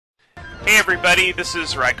Hey everybody, this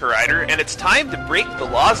is RaikouRider, and it's time to break the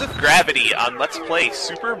laws of gravity on Let's Play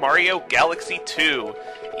Super Mario Galaxy 2.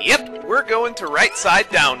 Yep, we're going to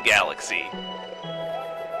Rightside Down Galaxy.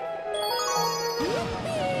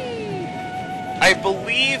 I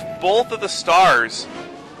believe both of the stars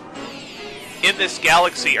in this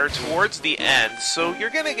galaxy are towards the end, so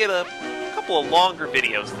you're gonna get a couple of longer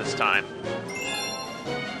videos this time.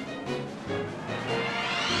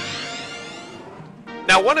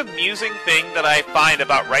 Now, one amusing thing that I find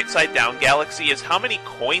about Rightside Down Galaxy is how many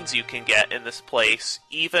coins you can get in this place,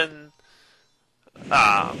 even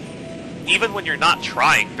when you're not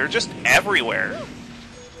trying. They're just everywhere.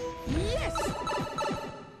 Yes.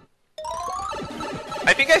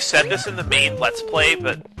 I think I said this in the main Let's Play,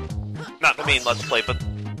 but not the main Let's Play, but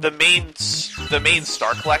the main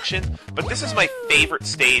Star Collection. But this is my favorite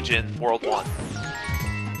stage in World 1.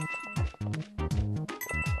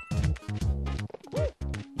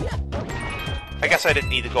 I guess I didn't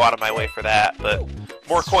need to go out of my way for that, but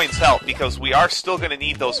more coins help, because we are still going to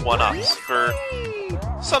need those 1-ups for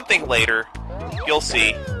something later. You'll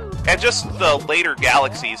see. And just the later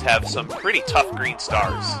galaxies have some pretty tough green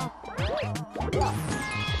stars.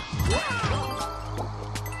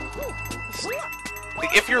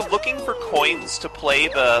 If you're looking for coins to play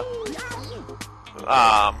the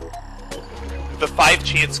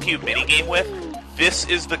 5-chance cube minigame with, this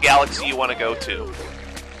is the galaxy you want to go to.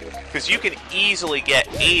 Because you can easily get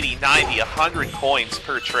 80, 90, 100 coins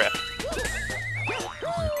per trip.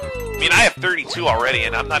 I mean, I have 32 already,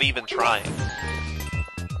 and I'm not even trying.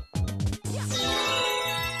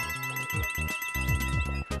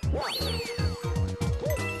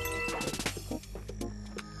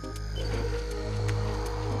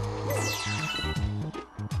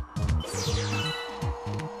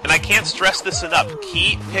 And I can't stress this enough.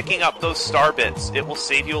 Keep picking up those star bits. It will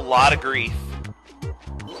save you a lot of grief.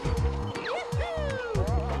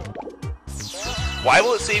 Why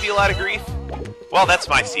will it save you a lot of grief? Well, that's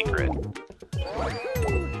my secret.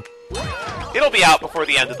 It'll be out before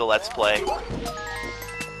the end of the Let's Play.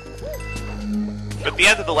 But the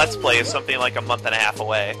end of the Let's Play is something like a month and a half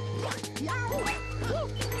away.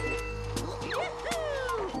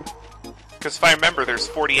 Because if I remember, there's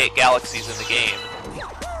 48 galaxies in the game.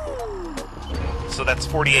 So that's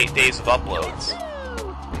 48 days of uploads.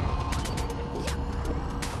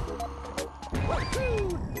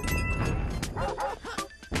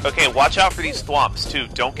 Okay, watch out for these thwomps, too.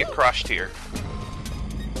 Don't get crushed here.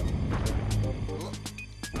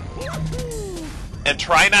 And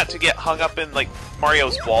try not to get hung up in, like,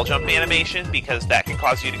 Mario's wall jump animation, because that can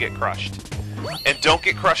cause you to get crushed. And don't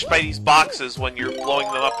get crushed by these boxes when you're blowing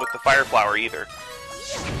them up with the fire flower, either.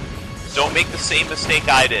 Don't make the same mistake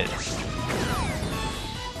I did.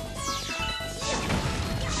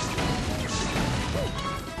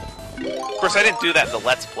 Of course, I didn't do that in the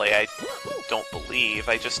Let's Play. I don't believe.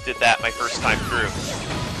 I just did that my first time through.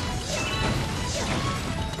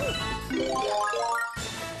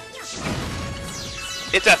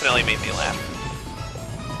 It definitely made me laugh.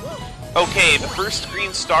 Okay, the first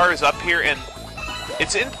green star is up here, and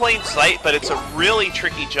it's in plain sight, but it's a really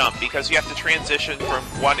tricky jump because you have to transition from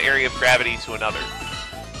one area of gravity to another.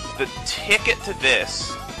 The ticket to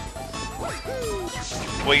this...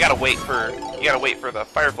 Well, you gotta wait for the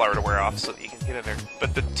fire flower to wear off so that you can get in there.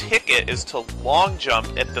 But the ticket is to long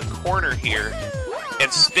jump at the corner here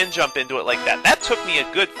and spin jump into it like that. That took me a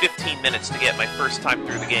good 15 minutes to get my first time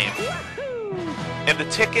through the game. And the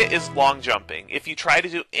ticket is long jumping. If you try to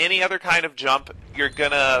do any other kind of jump, you're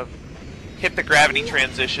gonna hit the gravity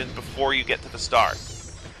transition before you get to the star.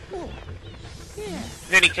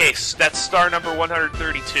 In any case, that's star number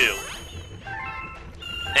 132.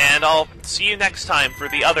 And I'll see you next time for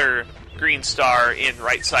the other green star in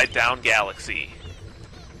Rightside Down Galaxy.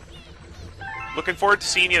 Looking forward to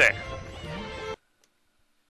seeing you there.